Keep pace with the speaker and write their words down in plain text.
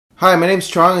Hi, my name's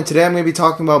Strong, and today I'm going to be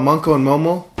talking about Munko and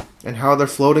Momo and how they're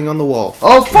floating on the wall.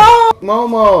 Oh, fuck!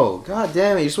 Momo! God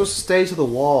damn it, you're supposed to stay to the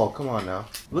wall. Come on now.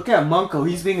 Look at Munko,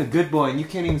 he's being a good boy and you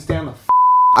can't even stand the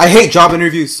I hate job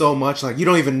interviews so much, like, you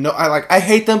don't even know. I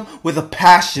hate them with a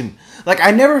passion. Like, I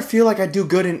never feel like I do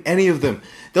good in any of them.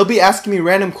 They'll be asking me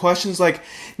random questions like,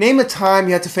 name a time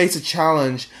you had to face a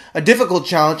challenge, a difficult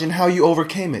challenge, and how you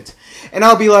overcame it. And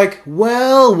I'll be like,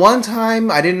 well, one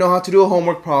time I didn't know how to do a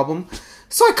homework problem,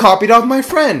 so I copied off my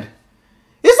friend.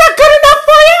 Is that good enough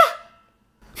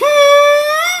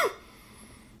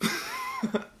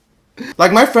for you?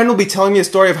 Like, my friend will be telling me a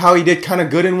story of how he did kind of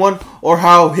good in one, or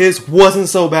how his wasn't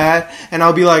so bad, and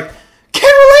I'll be like,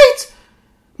 can't relate!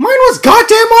 Mine was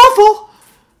goddamn awful!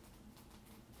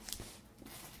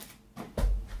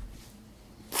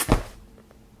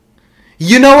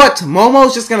 You know what?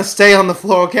 Momo's just gonna stay on the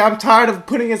floor, okay? I'm tired of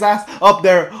putting his ass up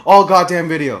there all goddamn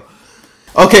video.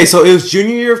 Okay, so it was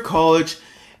junior year of college,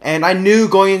 and I knew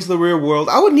going into the real world,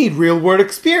 I would need real world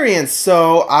experience.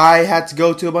 So I had to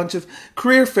go to a bunch of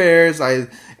career fairs. I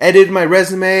edited my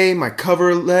resume, my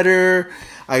cover letter.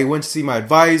 I went to see my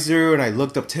advisor, and I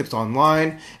looked up tips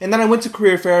online. And then I went to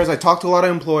career fairs. I talked to a lot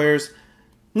of employers.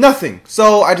 Nothing.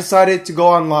 So I decided to go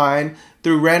online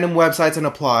through random websites and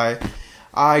apply.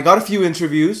 I got a few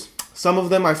interviews. Some of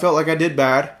them I felt like I did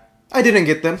bad. I didn't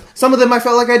get them. Some of them I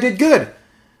felt like I did good.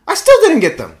 I still didn't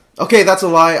get them. Okay, that's a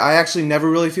lie. I actually never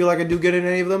really feel like I do good in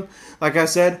any of them, like I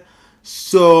said.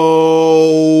 So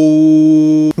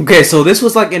this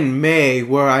was like in May,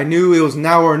 where I knew it was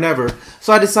now or never.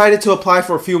 So I decided to apply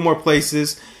for a few more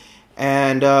places.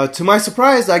 And to my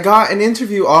surprise, I got an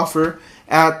interview offer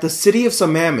at the city of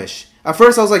Sammamish. At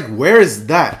first I was like, where is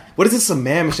that? What is this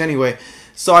Sammamish anyway?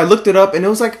 So I looked it up, and it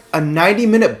was like a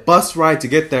 90-minute bus ride to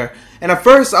get there. And at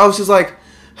first I was just like,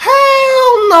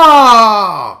 hell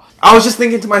no! I was just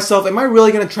thinking to myself, am I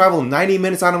really going to travel 90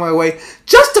 minutes out of my way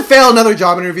just to fail another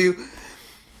job interview?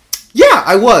 Yeah,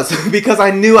 I was, because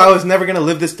I knew I was never going to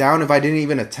live this down if I didn't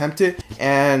even attempt it.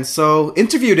 And so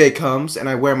interview day comes, and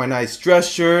I wear my nice dress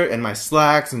shirt and my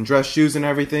slacks and dress shoes and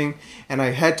everything, and I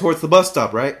head towards the bus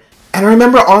stop, right? And I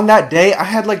remember on that day, I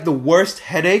had like the worst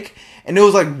headache, and it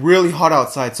was like really hot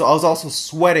outside, so I was also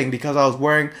sweating because I was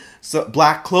wearing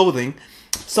black clothing.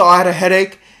 So I had a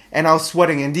headache, and I was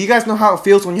sweating. And do you guys know how it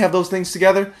feels when you have those things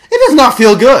together? It does not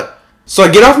feel good. So I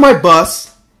get off my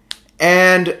bus,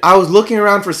 and I was looking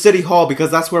around for City Hall because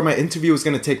that's where my interview was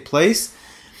going to take place.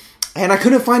 And I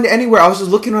couldn't find it anywhere. I was just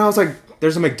looking around. I was like,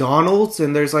 there's a McDonald's,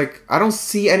 and there's like, I don't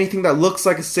see anything that looks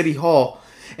like a City Hall.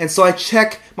 And so I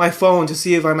check my phone to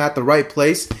see if I'm at the right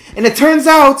place. And it turns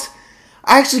out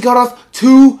I actually got off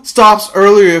 2 stops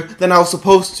earlier than I was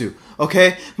supposed to.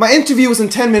 Okay, my interview was in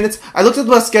 10 minutes. I looked at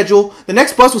the bus schedule. The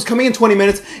next bus was coming in 20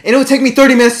 minutes, and it would take me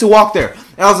 30 minutes to walk there.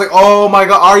 And I was like, oh my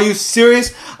god, are you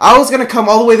serious? I was gonna come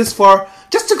all the way this far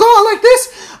just to go out like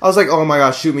this? I was like, oh my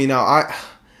god, shoot me now.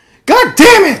 God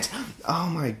damn it! Oh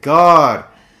my god.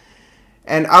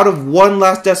 And out of one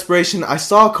last desperation, I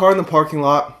saw a car in the parking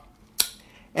lot,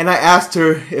 and I asked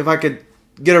her if I could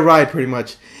get a ride, pretty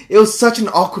much. It was such an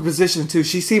awkward position too.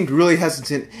 She seemed really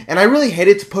hesitant, and I really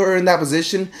hated to put her in that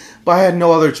position, but I had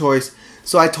no other choice.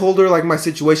 So I told her like my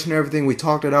situation and everything. We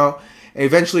talked it out, and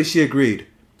eventually she agreed.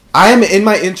 I am in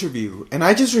my interview, and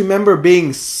I just remember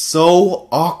being so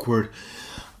awkward.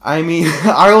 I mean,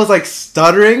 I was like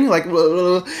stuttering, like, and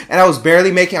I was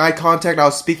barely making eye contact. I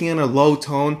was speaking in a low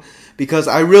tone, because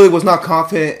I really was not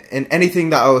confident in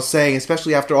anything that I was saying,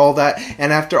 especially after all that,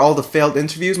 and after all the failed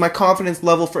interviews. My confidence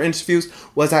level for interviews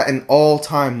was at an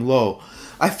all-time low.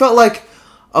 I felt like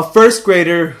a first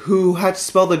grader who had to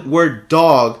spell the word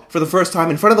dog for the first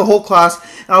time in front of the whole class,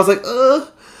 and I was like,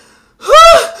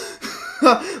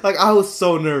 like, I was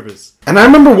so nervous. And I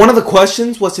remember one of the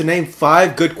questions was to name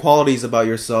 5 good qualities about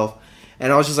yourself.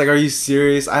 And I was just like, are you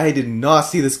serious? I did not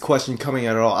see this question coming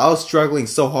at all. I was struggling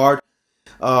so hard.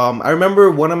 I remember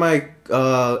one of my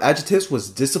adjectives was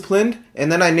disciplined,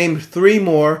 and then I named 3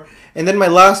 more, and then my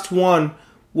last one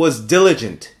was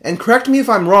diligent. And correct me if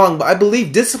I'm wrong, but I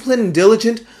believe disciplined and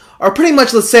diligent are pretty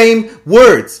much the same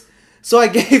words. So I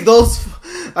gave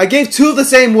 2 of the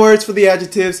same words for the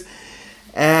adjectives,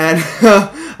 and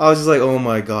I was just like, oh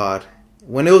my god.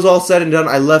 When it was all said and done,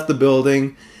 I left the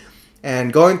building,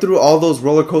 and going through all those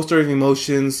roller coaster of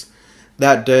emotions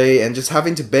that day, and just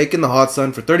having to bake in the hot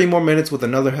sun for 30 more minutes with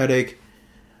another headache,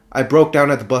 I broke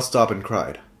down at the bus stop and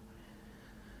cried.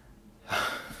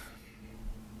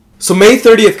 So May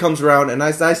 30th comes around, and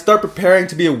I start preparing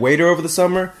to be a waiter over the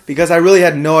summer, because I really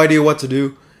had no idea what to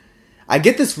do. I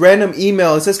get this random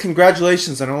email, it says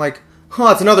congratulations, and I'm like,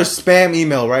 it's another spam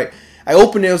email, right? I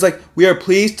opened it, it was like, we are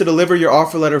pleased to deliver your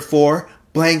offer letter for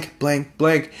blank, blank,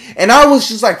 blank. And I was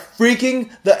just like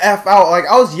freaking the F out. Like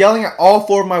I was yelling at all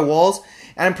 4 of my walls.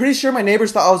 And I'm pretty sure my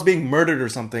neighbors thought I was being murdered or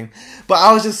something. But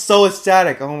I was just so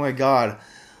ecstatic. Oh my god.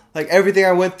 Like everything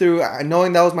I went through,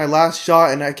 knowing that was my last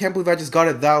shot. And I can't believe I just got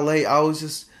it that late. I was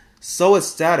just so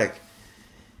ecstatic.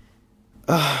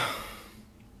 I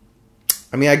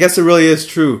mean, I guess it really is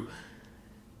true.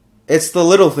 It's the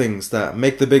little things that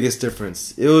make the biggest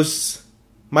difference. It was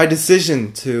my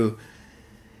decision to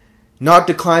not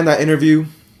decline that interview.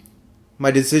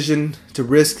 My decision to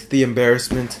risk the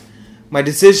embarrassment. My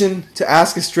decision to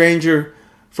ask a stranger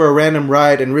for a random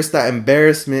ride and risk that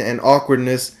embarrassment and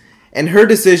awkwardness. And her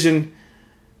decision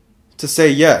to say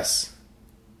yes.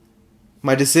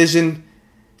 My decision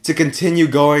to continue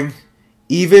going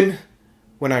even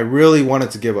when I really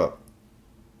wanted to give up.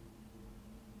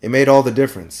 It made all the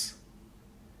difference.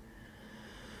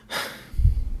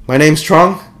 My name's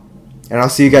Trong, and I'll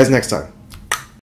see you guys next time.